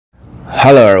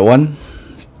Hello everyone,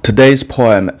 today's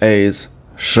poem is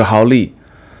Shihao Li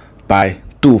by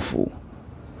Du Fu.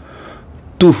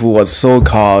 Du Fu was so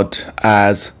called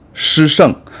as Shi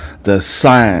Sheng, the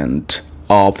saint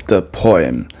of the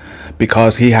poem,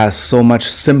 because he has so much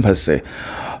sympathy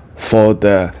for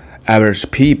the average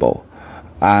people,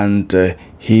 and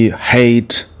he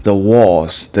hates the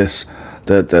wars,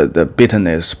 the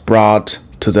bitterness brought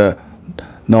to the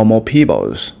normal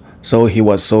peoples. So he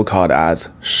was so called as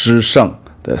Shi Sheng,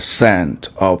 the saint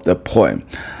of the poem.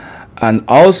 And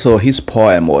also his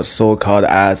poem was so called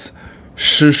as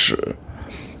Shi Shi,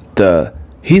 the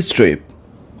history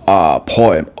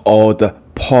poem, or the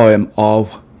poem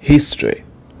of history,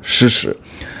 Shi Shi.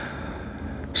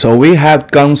 So we have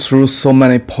gone through so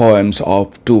many poems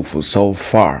of Du Fu so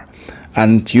far,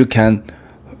 and you can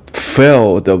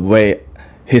feel the way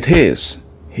it is.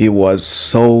 He was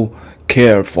so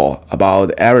careful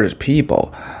about average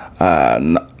people,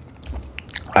 and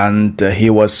he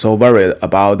was so worried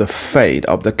about the fate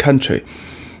of the country.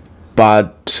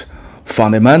 But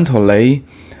fundamentally,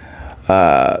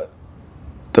 the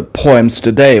poems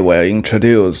today were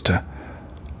introduced.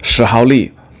 Shihao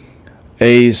Li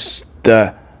is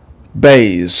the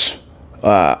base,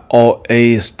 or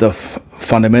is the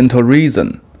fundamental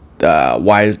reason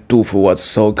why Du Fu was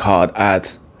so called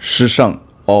as Shi Sheng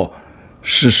or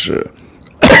Shi Shi.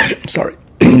 Sorry,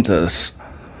 the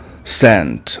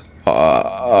saint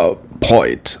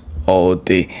poet, or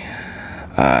the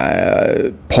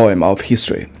poem of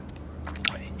history.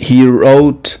 He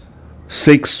wrote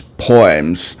 6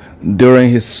 poems during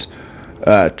his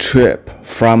trip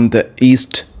from the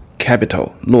east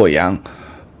capital, Luoyang,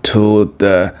 to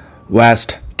the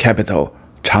west capital,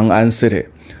 Chang'an city.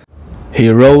 He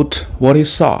wrote what he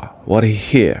saw, what he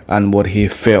heard, and what he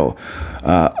felt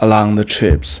along the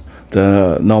trips,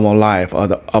 the normal life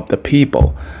of the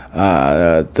people,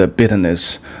 the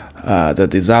bitterness, the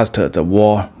disaster the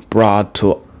war brought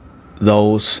to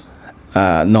those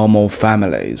normal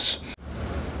families.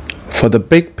 For the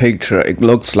big picture, it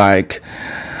looks like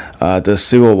the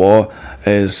civil war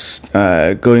is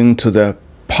going to the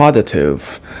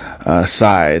positive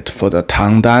side for the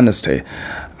Tang Dynasty,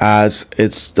 as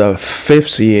it's the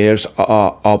 5th year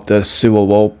of the civil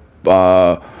war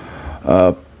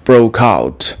broke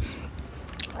out,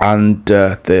 and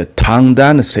the Tang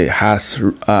Dynasty has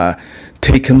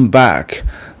taken back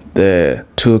the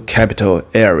 2 capital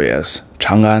areas,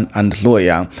 Chang'an and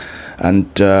Luoyang, and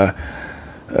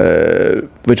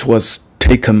which was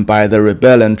taken by the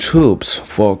rebellion troops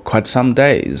for quite some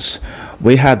days.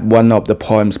 We had one of the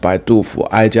poems by Du Fu,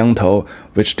 again.Never,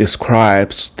 which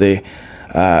describes the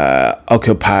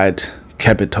occupied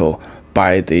capital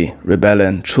by the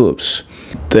rebellion troops.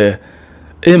 The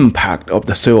impact of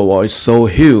the civil war is so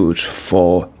huge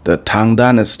for the Tang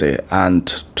Dynasty and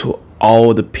to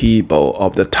all the people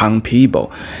of the Tang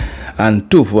people, and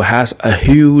Du Fu has a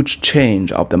huge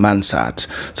change of the mindset.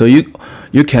 So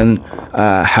you can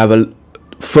have a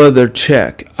further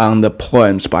check on the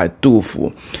poems by Du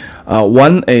Fu.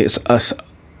 One is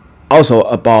also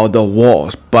about the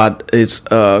wars, but it's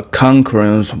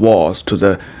conquering wars to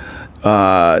the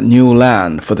new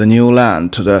land, for the new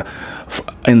land to the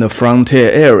in the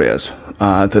frontier areas.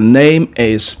 The name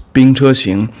is Bing Che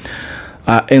Xing.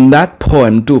 In that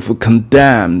poem, Du Fu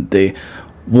condemned the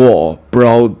war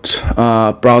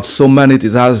brought so many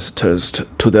disasters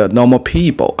to the normal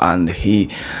people, and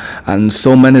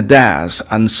so many deaths,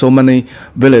 and so many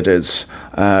villages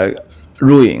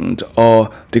ruined or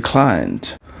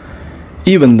declined.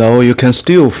 Even though you can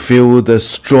still feel the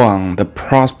strong, the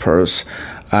prosperous,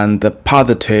 and the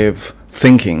positive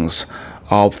thinkings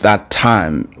of that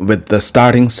time with the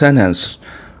starting sentence,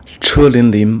 车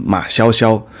辚辚马萧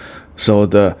萧. So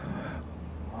the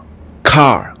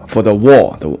car for the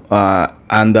war,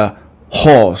 and the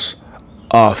horse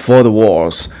for the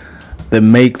wars, they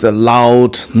make the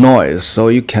loud noise, so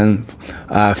you can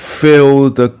feel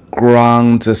the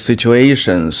ground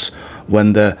situations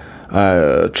when the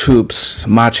troops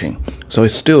marching. So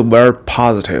it's still very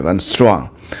positive and strong.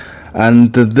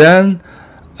 And then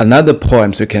another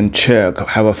poems you can check,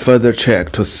 have a further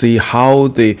check to see how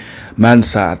the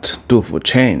mindset Du Fu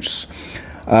changed.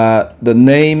 The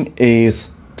name is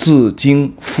自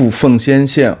京赴奉先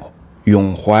县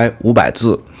咏怀500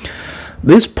字.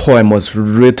 This poem was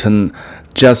written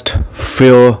just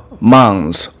few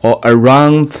months or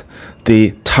around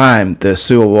the time the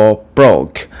Civil War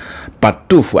broke, but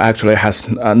Du Fu actually has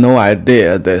no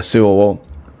idea the Civil War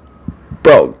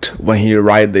broke when he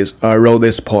wrote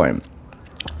this poem.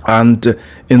 And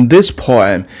in this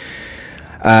poem,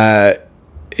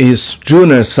 his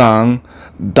junior son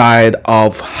died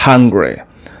of hunger,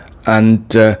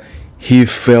 and he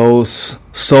feels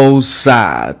so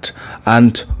sad,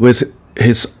 and with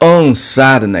his own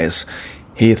sadness,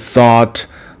 he thought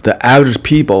the average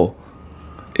people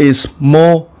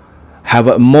have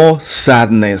a more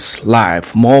sadness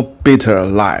life, more bitter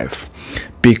life,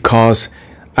 because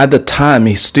at the time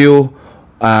he still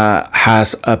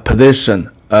has a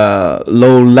position, a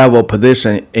low-level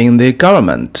position in the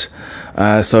government,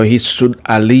 so he should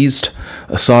at least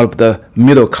sort of the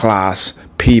middle class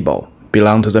people,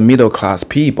 belong to the middle class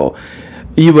people.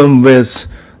 Even with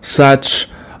such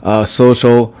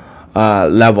social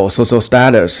level, social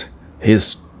status,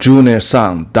 his junior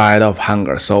son died of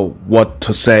hunger. So what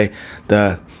to say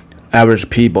the average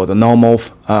people, the normal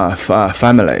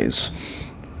families.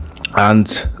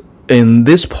 And in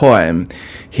this poem,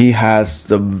 he has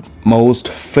the most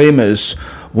famous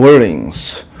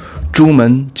wordings: 朱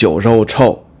门酒肉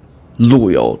臭，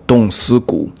路有冻死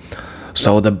骨.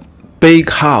 So the big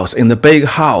house, in the big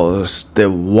house, the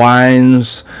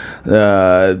wines,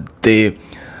 the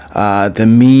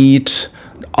meat,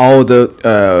 all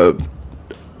the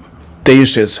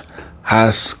dishes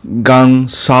has gone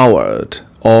soured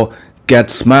or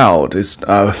get smelled.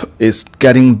 It's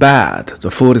getting bad. The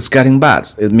food is getting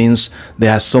bad. It means they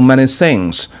have so many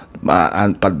things,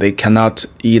 but they cannot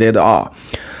eat it all.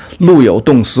 路有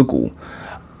冻死骨.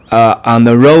 On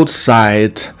the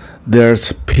roadside,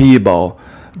 there's people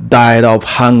died of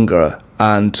hunger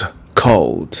and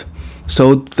cold.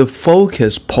 So the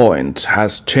focus point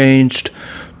has changed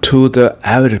to the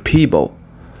average people.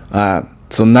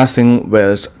 So nothing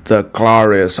with the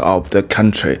glories of the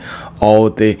country or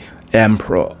the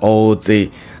emperor or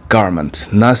the government.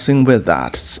 Nothing with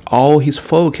that. All his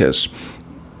focus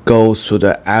goes to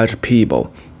the average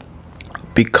people,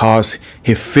 because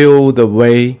he feels the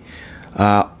way,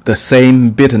 the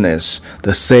same bitterness,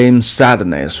 the same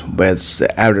sadness with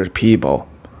the average people.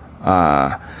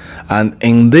 And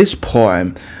in this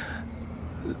poem,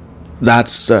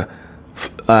 that's the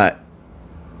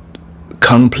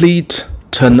complete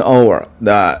turnover.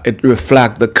 It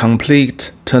reflects the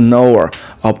complete turnover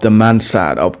of the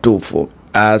mindset of Du Fu,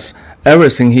 as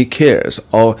everything he cares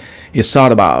or he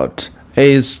thought about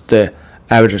is the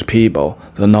average people,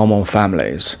 the normal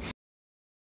families.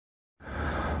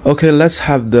 Okay, let's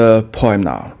have the poem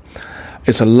now.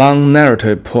 It's a long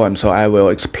narrative poem, so I will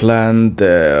explain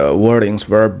the wordings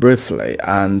very briefly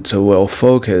and will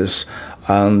focus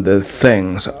on the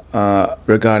things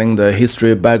regarding the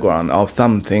history background of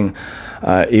something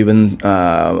even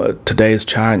today's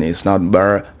Chinese not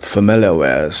very familiar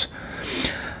with.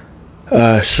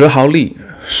 Shihao Li.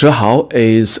 Shihao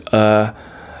is a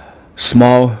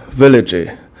small village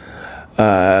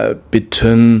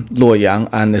between Luoyang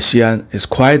and Xi'an. It's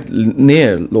quite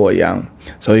near Luoyang,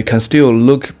 so you can still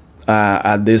look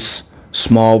at this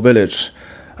small village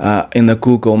in the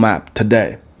Google map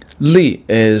today. Li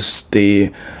is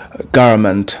the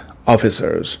government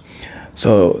officers,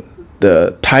 so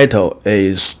the title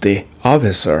is the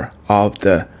officer of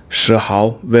the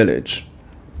Shihao Village.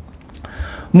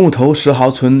 木头石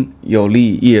壕村有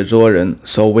吏叶卓人.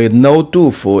 So we know Du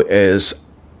Fu is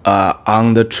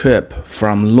on the trip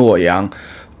from Luoyang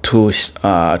to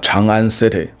Chang'an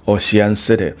city or Xi'an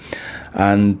city,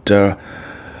 and during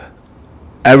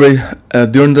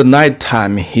the night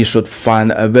time he should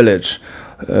find a village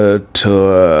to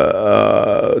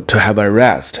have a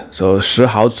rest. So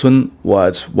Shihao Cun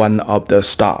was one of the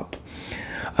stop.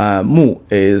 Mu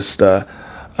is the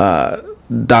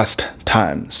dust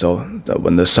time, so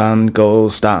when the sun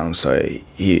goes down, so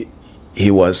he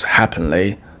was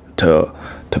happily to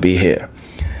be here.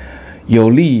 有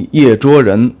吏叶卓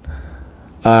人.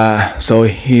 So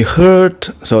he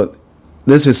heard, so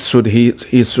this is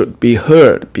he should be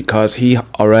heard because he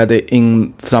already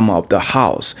in some of the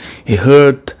house. He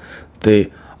heard the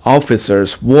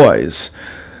officer's voice.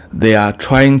 They are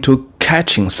trying to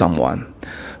catching someone.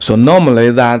 So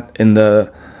normally that in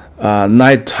the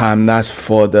night time, that's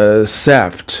for the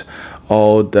theft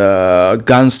or the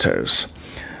gangsters.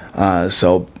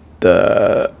 So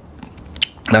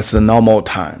that's the normal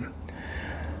time.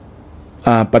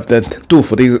 But the Du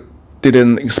Fu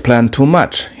didn't explain too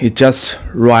much. He just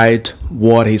write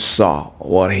what he saw,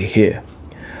 what he hear.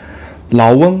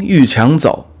 老翁欲抢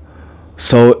走.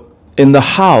 So in the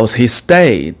house he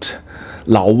stayed.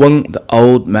 老翁, the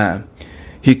old man,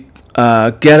 he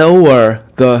get over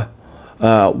the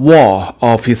wall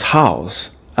of his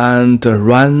house and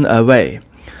ran away.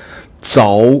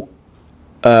 走,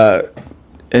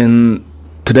 in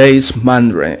today's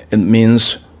Mandarin, it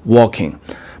means walking,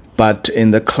 but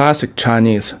in the classic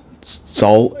Chinese,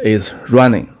 走 is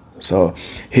running. So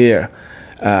here,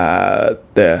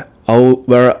 the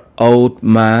very old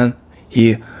man,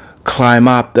 he climb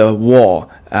up the wall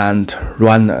and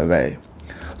run away.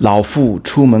 老妇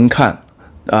出门看，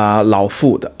老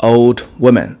妇 the old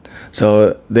women,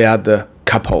 so they are the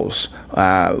couples.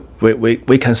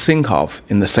 We can think of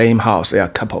in the same house they are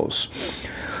couples.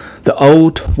 The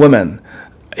old woman,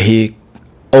 he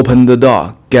opened the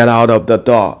door, get out of the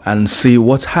door and see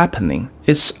what's happening.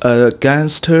 It's a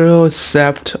gangster or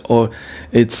theft or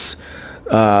it's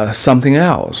something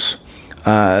else.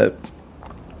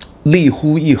 立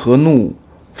呼一何怒，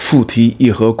复提一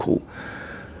何苦.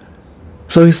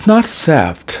 So it's not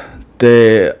theft.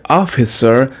 The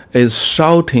officer is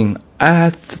shouting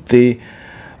at the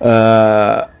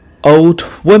old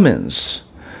women's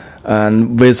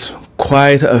and with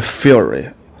quite a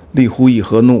fury. 立呼一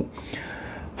何怒，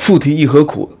复提一何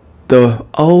苦. The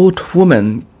old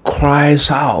woman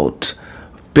cries out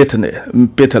bitterness,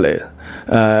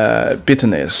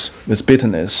 with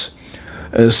bitterness.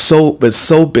 So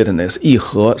bitterness, 一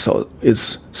何, so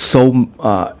it's so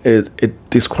it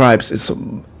describes it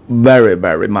very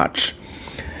very much.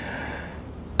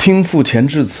 听父前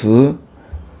致辞，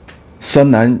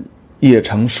三男夜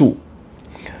成数.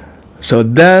 So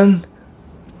then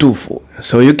杜甫.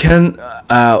 So you can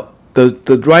the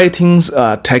writing's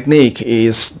technique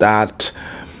is that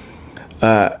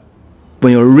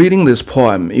when you're reading this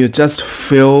poem, you just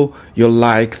feel you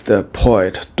like the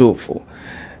poet 杜甫.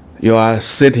 You are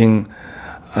sitting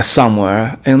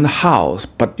somewhere in the house,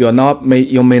 but you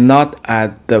may not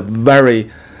at the very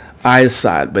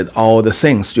eyesight with all the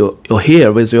things you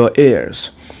hear with your ears.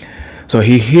 So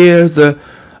he hears the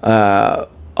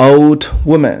old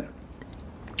woman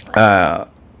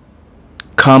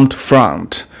come to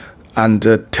front and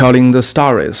telling the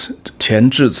stories. 前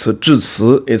致辞, 致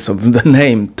辞 is the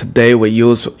name today we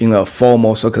use in a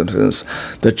formal circumstance.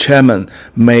 The chairman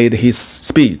made his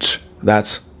speech.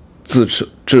 That's 致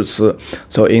辞.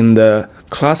 So in the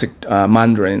classic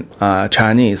Mandarin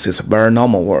Chinese, it's very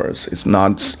normal words. It's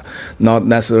not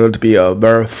necessary to be a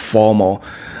very formal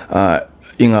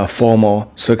in a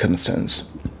formal circumstance.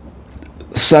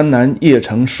 三男夜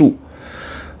成数.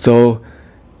 So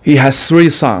he has 3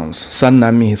 sons. 三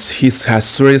男 means he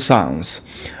has 3 sons,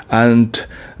 and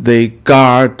they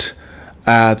guard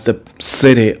at the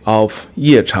city of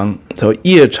Yecheng. So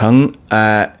Yecheng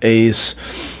is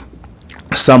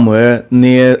somewhere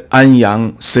near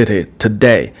Anyang city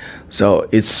today. So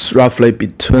it's roughly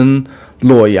between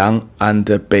Luoyang and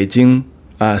Beijing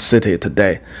city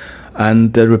today.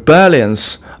 And the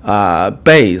rebellion's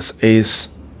base is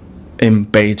in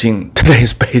Beijing,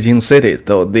 today's Beijing city.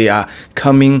 So they are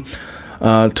coming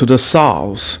to the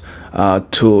south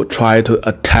to try to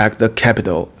attack the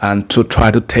capital and to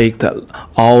try to take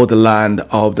all the land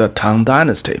of the Tang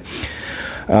dynasty.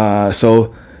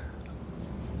 So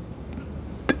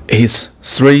his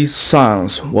 3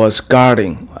 sons was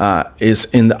guarding, is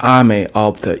in the army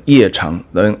of the Yecheng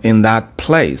in that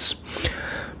place.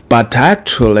 But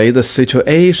actually the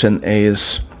situation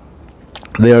is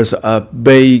there's a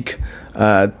big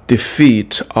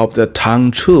defeat of the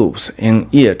Tang troops in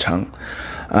Yecheng,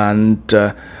 and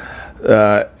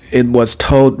it was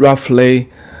told roughly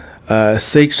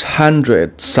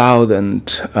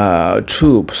 600,000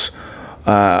 troops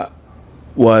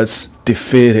was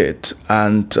defeated,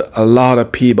 and a lot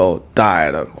of people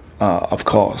died, of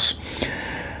course.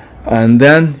 And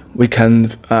then we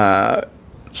can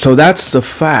so that's the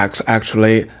facts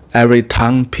actually every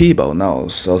Tang people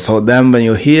knows. So then when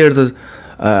you hear the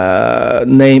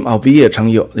name of Yecheng,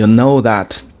 you know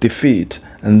that defeat,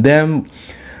 and then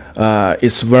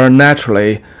it's very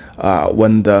naturally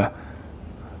when the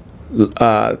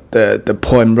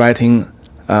poem writing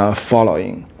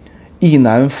following. 一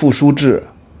男复书至，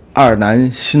二男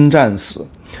新战死.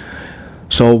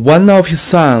 So one of his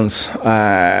sons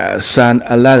sent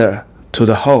a letter to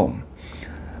the home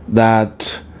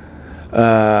that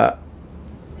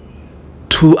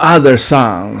 2 other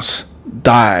sons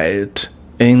died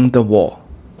in the war.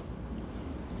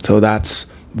 So that's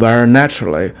very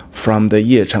naturally from the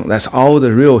Yecheng. That's all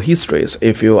the real histories.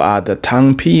 If you are the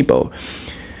Tang people,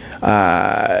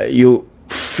 you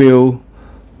feel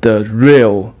the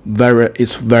real,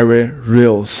 very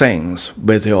real things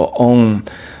with your own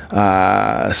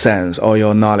sense or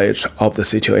your knowledge of the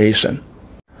situation.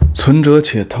 存者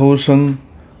且偷生，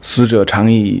死者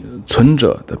长矣。存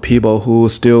者, the people who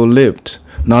still lived,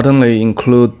 not only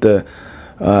include the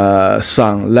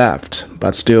son left,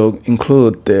 but still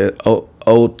include the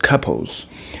old couples.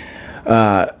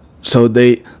 So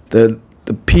the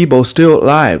people still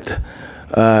lived.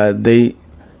 They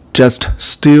just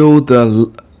steal the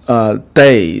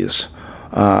days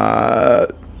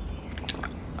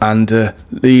and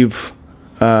live,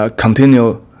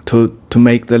 continue to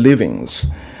make the livings.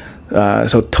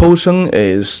 So 偷生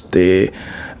is the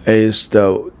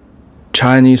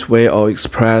Chinese way of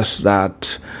express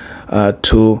that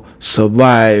to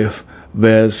survive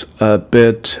with a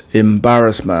bit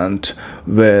embarrassment,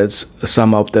 with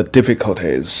some of the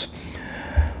difficulties.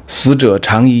 死者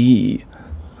常已矣.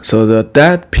 So the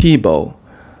dead people,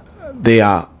 they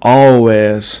are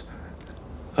always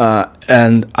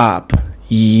end up.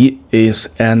 已 is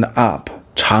end up.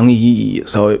 常已矣.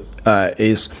 So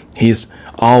he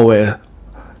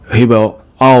will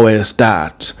always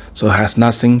dead. So it has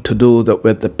nothing to do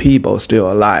with the people still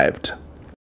alive.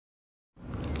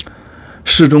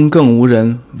 室中更无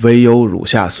人，惟有乳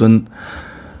下孙.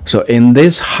 So in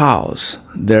this house,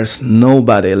 there's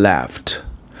nobody left.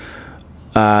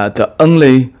 The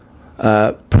only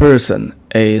person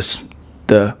is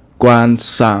the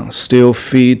grandson still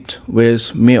feed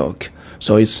with milk.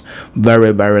 So it's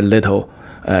very, very little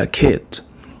kid.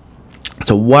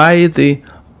 So why the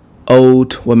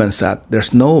old woman said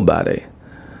there's nobody?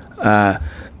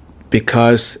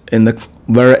 Because in the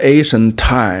very ancient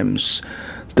times,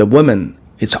 the woman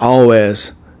is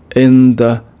always in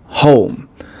the home.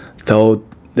 So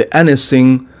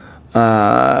anything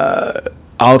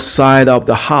outside of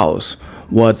the house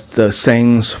was the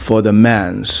things for the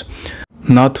men.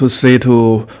 Not to say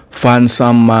to find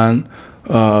someone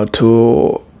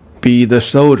to be the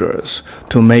soldiers,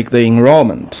 to make the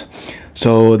enrollment.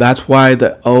 So that's why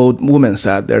the old woman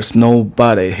said there's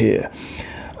nobody here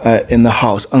in the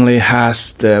house. Only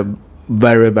has the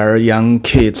very, very young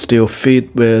kids still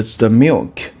feed with the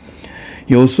milk.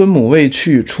 有孙母未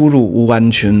去，出入无完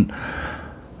裙.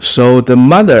 So the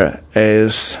mother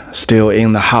is still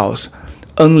in the house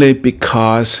only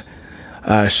because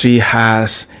she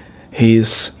has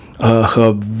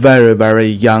her very, very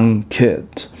young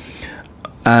kid.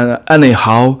 And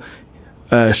anyhow,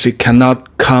 she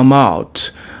cannot come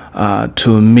out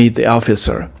to meet the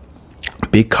officer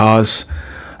because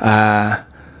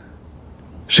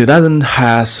she doesn't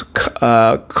have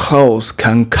clothes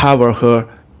can cover her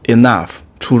enough.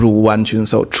 出入无完裙.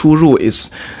 So 出入 is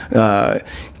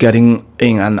getting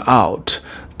in and out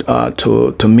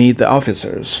to meet the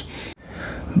officers.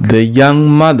 The young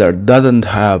mother doesn't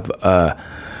have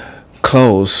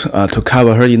clothes to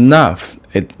cover her enough.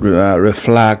 It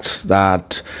reflects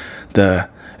that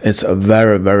it's a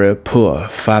very, very poor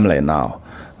family now.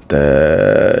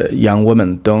 The young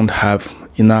women don't have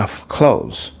enough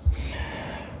clothes.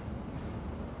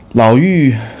 老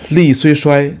妪力虽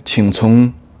衰，请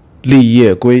从立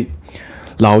业归.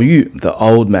 老妪, the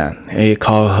old man, he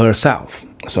called herself.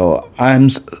 So I'm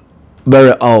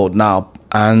very old now,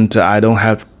 and I don't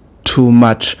have too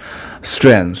much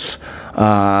strength.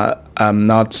 I'm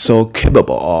not so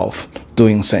capable of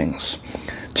doing things.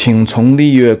 请从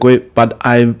立业归, but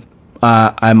I'm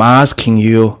asking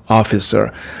you,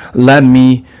 officer, let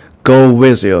me go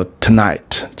with you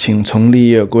tonight. 请从立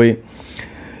业归.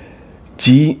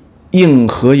 即应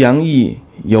河阳役，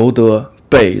犹得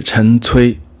备臣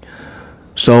催.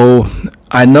 So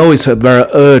I know it's a very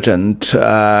urgent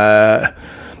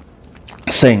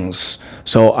things.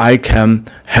 So I can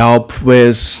help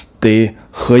with the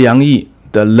河阳役,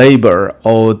 the labor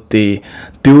or the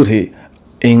duty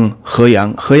in 河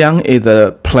阳. 河阳 is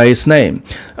the place name.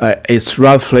 It's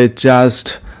roughly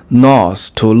just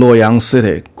north to Luoyang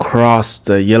city, cross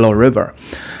the Yellow River.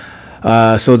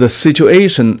 So the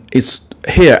situation is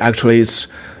here actually is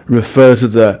referred to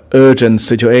the urgent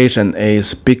situation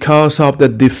is because of the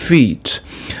defeat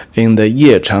in the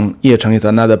Yecheng. Yecheng is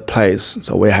another place,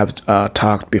 so we have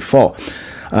talked before.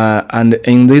 And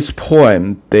in this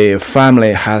poem, the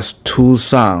family has two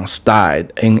sons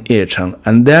died in Yecheng.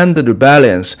 And then the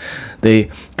rebellions,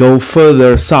 they go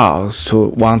further south to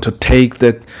want to take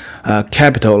the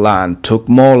capital land, took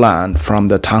more land from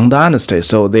the Tang Dynasty.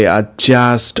 So they are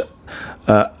just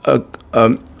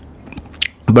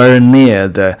very near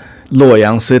the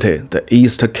Luoyang city, the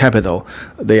east capital.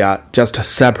 They are just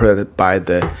separated by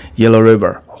the Yellow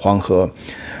River, Huanghe.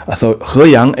 So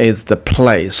Heyang is the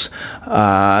place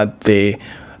the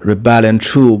rebellion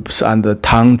troops and the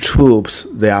Tang troops,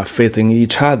 they are facing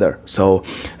each other. So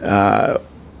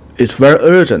it's very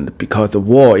urgent because the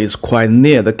war is quite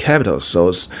near the capital.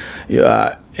 So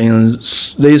in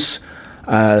this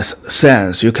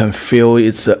sense, you can feel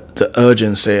it's the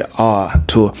urgency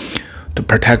to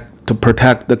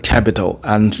protect the capital,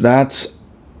 and that's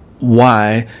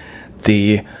why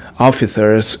the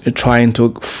officers are trying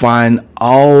to find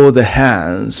all the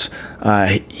hands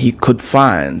he could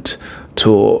find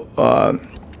to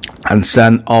and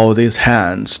send all these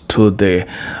hands to the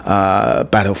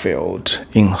battlefield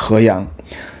in Heyang.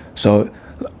 So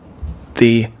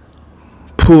the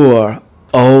poor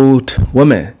old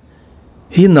woman,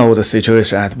 he knows the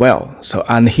situation as well. So,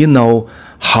 and he know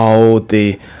how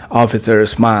the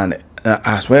officer's mind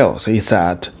as well. So he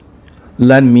said,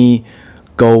 "Let me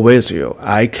go with you.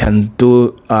 I can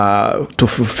do to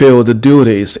fulfill the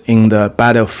duties in the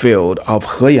battlefield of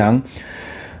Heyang.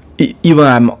 Even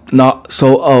I'm not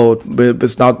so old,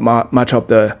 with not much of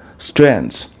the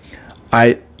strength.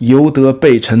 I 犹得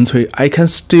被沉催. I can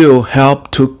still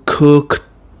help to cook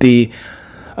the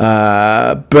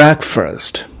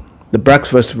breakfast. The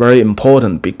breakfast is very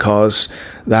important because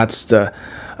that's the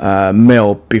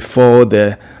meal before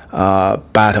the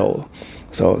battle.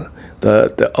 So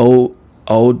the old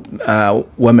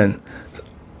woman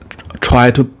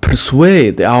try to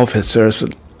persuade the officers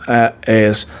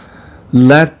is,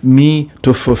 let me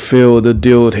to fulfill the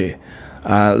duty.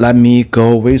 Let me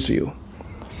go with you.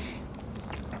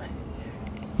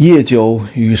 夜久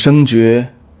雨声绝，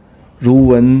如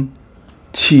闻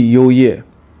泣幽夜.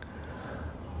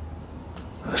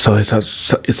 So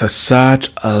it's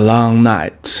such a long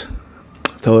night.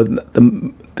 So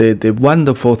the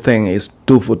wonderful thing is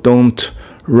Du Fu don't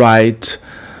write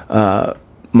too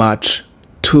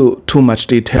much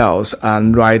details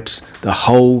and write the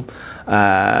whole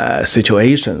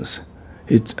situations.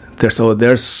 So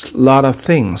there's a lot of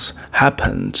things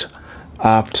happened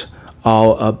after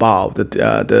all about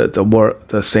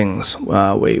the things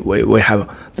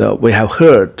we have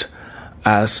heard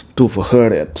as Du Fu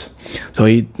heard it. So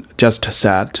he just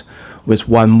said with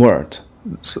one word,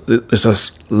 it's a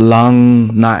long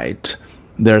night.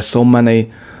 There's so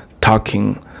many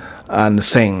talking and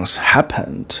things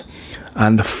happened,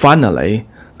 and finally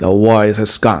the voice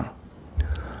is gone.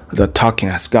 The talking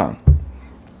has gone.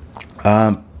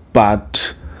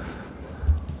 But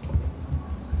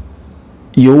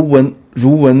如闻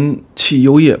泣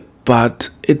幽夜, but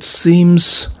it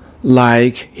seems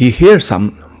like he hears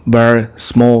some very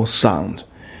small sound.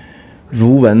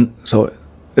 如闻, so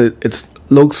it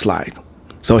looks like.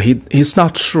 So he's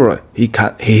not sure he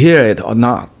hear it or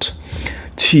not.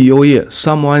 泣幽夜,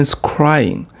 someone's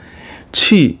crying.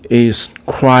 泣 is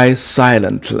cry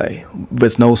silently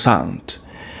with no sound.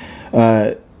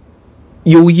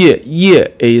 幽夜,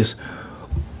 夜 is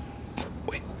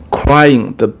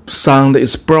crying, the sound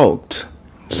is broke.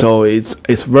 So it's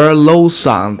very low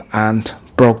sound and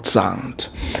broke sound.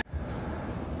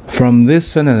 From this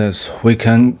sentence, we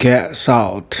can guess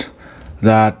out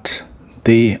that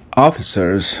the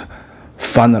officers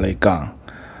finally gone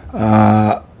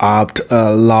after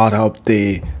a lot of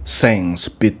the things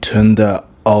between the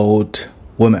old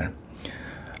woman.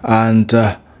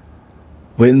 And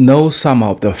we know some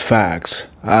of the facts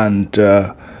and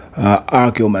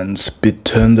arguments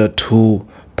between the two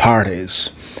parties,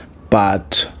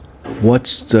 but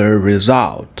what's the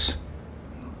result?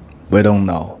 We don't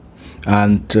know.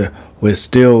 And we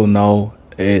still know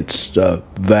it's a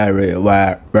very,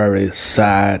 very, very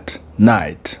sad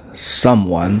night.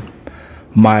 Someone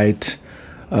might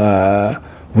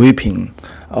weeping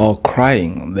or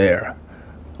crying there,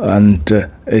 and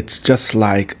it's just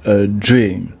like a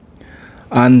dream.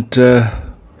 And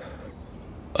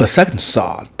a second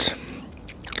thought,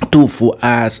 Du Fu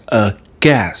as a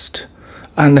guest,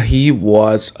 and he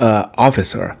was an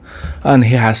officer, and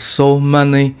he has so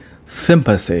many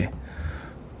sympathy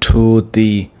to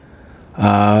the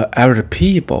average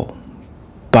people,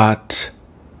 but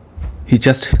he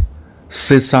just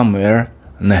sits somewhere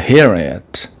and hear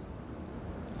it.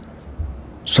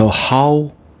 So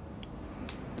how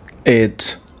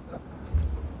it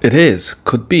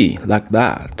could be like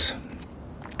that.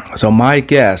 So my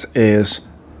guess is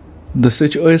the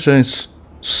situation is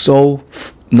so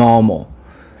normal,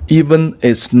 even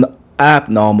it's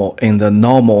abnormal in the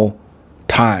normal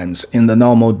times, in the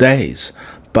normal days,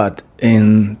 but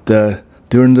during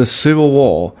the Civil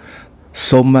War,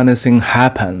 so many things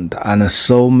happened and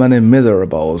so many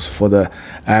miserables for the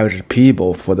average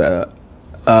people, for the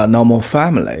normal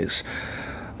families.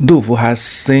 Du Fu has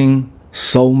seen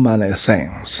so many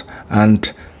things,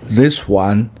 and this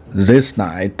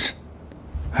night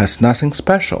has nothing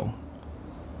special.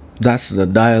 That's the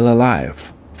daily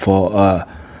life for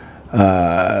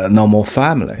a normal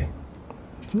family.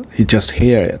 He just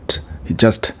hear it, he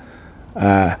just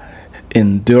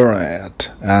endure it,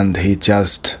 and he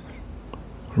just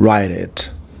write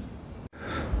it.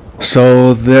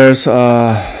 So there's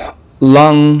a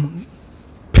long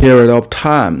period of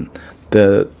time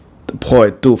the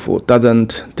poet Du Fu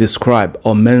doesn't describe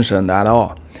or mention at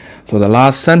all. So the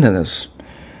last sentence,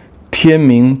 天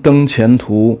明登前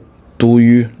途，独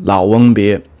与老翁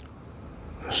别.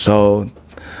 So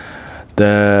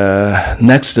the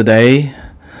next day,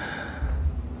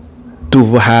 Du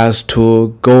Fu has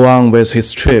to go on with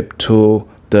his trip to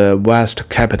the west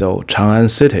capital, Chang'an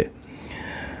city.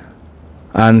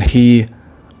 And he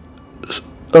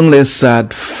only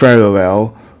said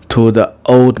farewell to the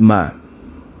old man.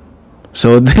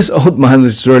 So this old man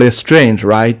is really strange,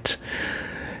 right?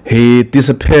 He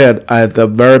disappeared at the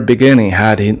very beginning,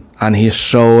 and he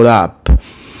showed up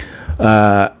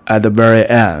at the very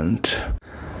end.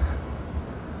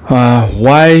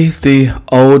 Why the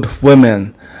old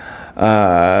woman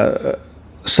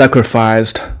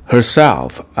sacrificed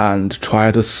herself and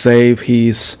tried to save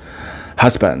his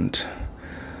husband?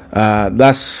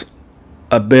 That's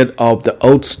a bit of the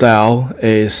old style.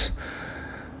 Is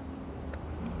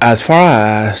as far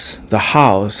as the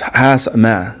house has a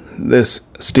man, this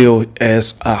still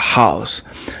is a house.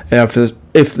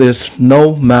 If there's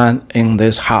no man in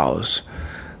this house,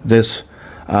 this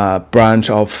branch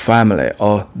of family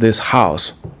or this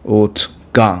house would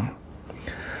gone.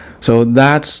 So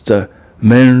that's the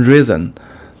main reason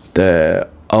the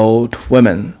old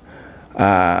women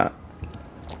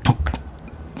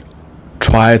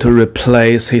try to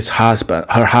replace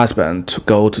her husband to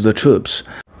go to the troops.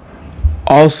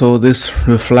 Also, this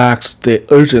reflects the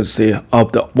urgency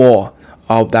of the war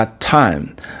of that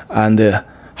time, and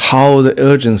how the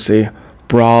urgency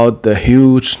brought the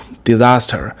huge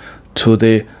disaster to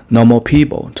the normal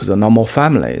people, to the normal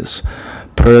families.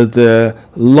 Per the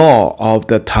law of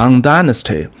the Tang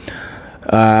Dynasty,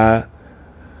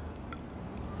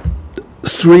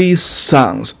 3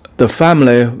 sons, the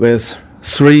family with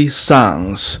 3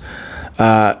 sons,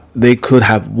 they could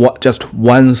have just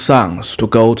 1 son to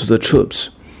go to the troops.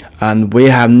 And we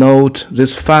have noted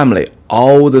this family,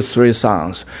 all the 3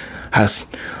 sons has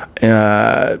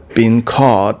been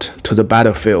called to the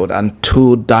battlefield, and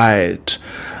 2 died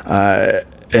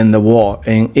in the war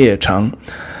in Yecheng.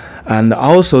 And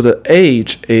also the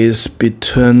age is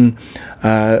between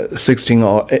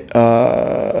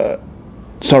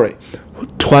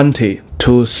 20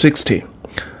 to 60.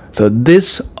 So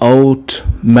this old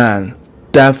man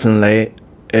definitely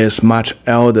is much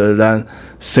elder than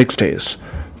 60s.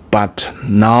 But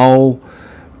now,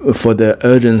 for the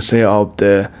urgency of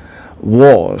the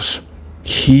wars,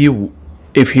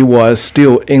 if he was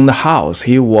still in the house,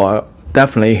 he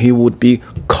would be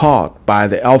caught by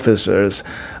the officers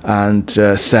and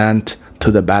sent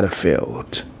to the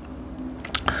battlefield.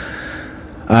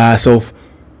 So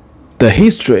the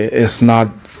history is not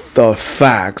the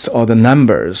facts or the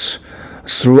numbers.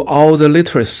 Through all the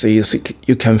literacies,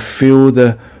 you can feel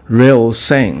the real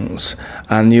things,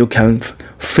 and you can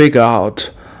figure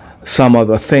out some of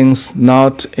the things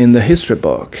not in the history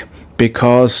book,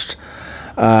 because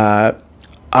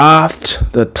after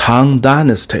the Tang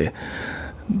Dynasty,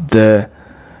 the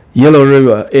Yellow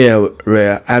River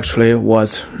area actually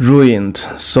was ruined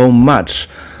so much.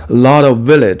 A lot of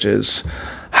villages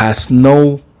has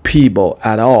no people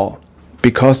at all,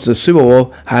 because the Civil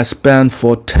War has spanned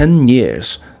for 10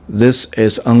 years. This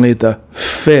is only the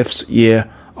 5th year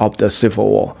of the Civil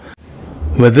War.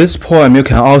 With this poem, you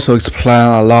can also explain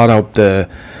a lot of the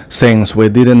things we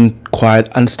didn't quite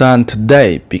understand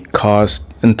today, because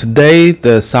today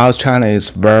the South China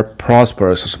is very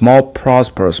prosperous,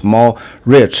 more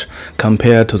rich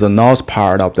compared to the north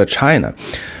part of the China.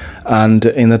 And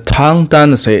in the Tang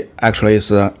Dynasty, actually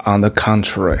is on the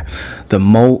contrary. The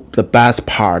best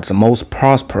part, the most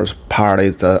prosperous part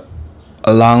is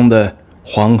along the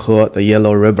Huanghe, the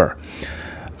Yellow River.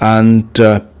 And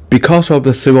because of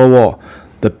the Civil War,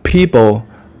 the people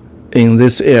in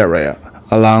this area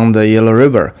along the Yellow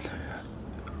River,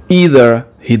 either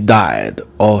he died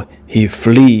or he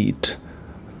fled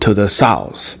to the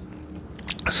south.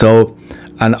 So,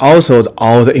 and also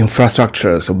all the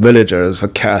infrastructures, villages,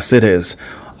 cities,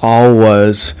 all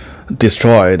was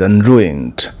destroyed and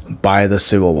ruined by the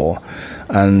Civil War.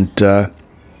 And so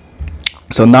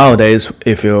nowadays,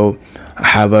 if you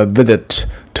have a visit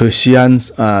to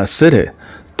Xi'an city,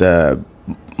 the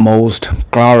most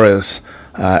glorious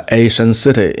Asian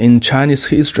city in Chinese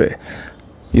history,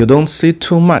 you don't see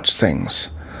too much things.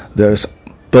 There's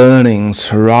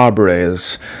burnings,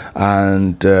 robberies,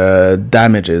 and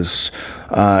damages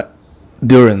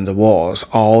during the wars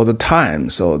all the time.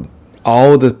 So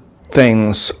all the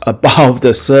things above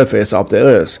the surface of the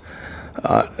earth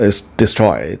is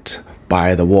destroyed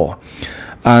by the war.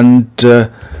 And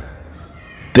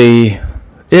the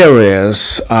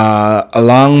areas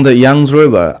along the Yangtze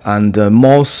River and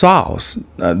more south,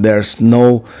 there's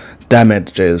no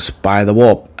damages by the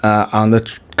war. On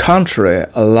the contrary,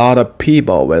 a lot of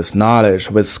people with knowledge,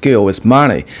 with skill, with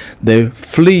money, they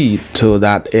flee to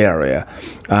that area.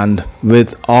 And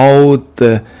with all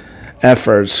the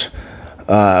efforts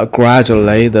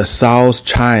gradually the South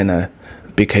China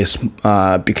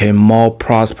became more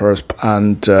prosperous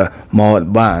and more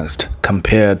advanced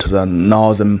compared to the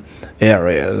northern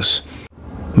areas.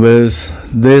 With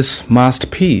this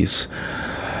masterpiece,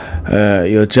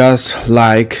 you just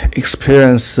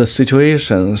experience the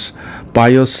situations by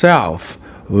yourself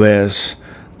with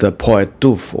the poet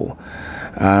Du Fu,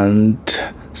 and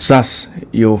thus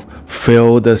you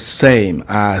feel the same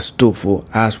as Du Fu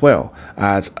as well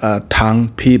as Tang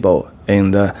people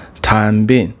in the time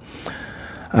being.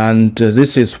 And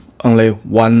this is only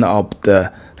one of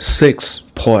the 6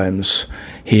 poems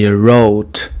he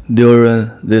wrote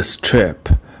during this trip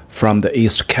from the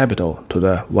east capital to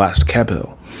the west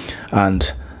capital.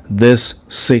 And these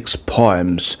 6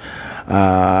 poems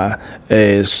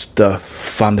is the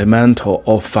fundamental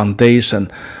or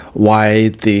foundation why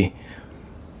the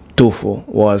Du Fu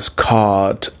was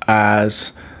called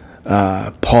as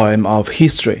poem of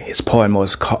history. His poem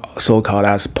was so called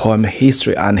as poem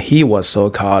history, and he was so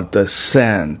called the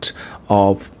saint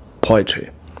of poetry.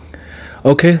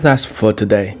 Okay, that's for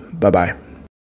today. Bye bye.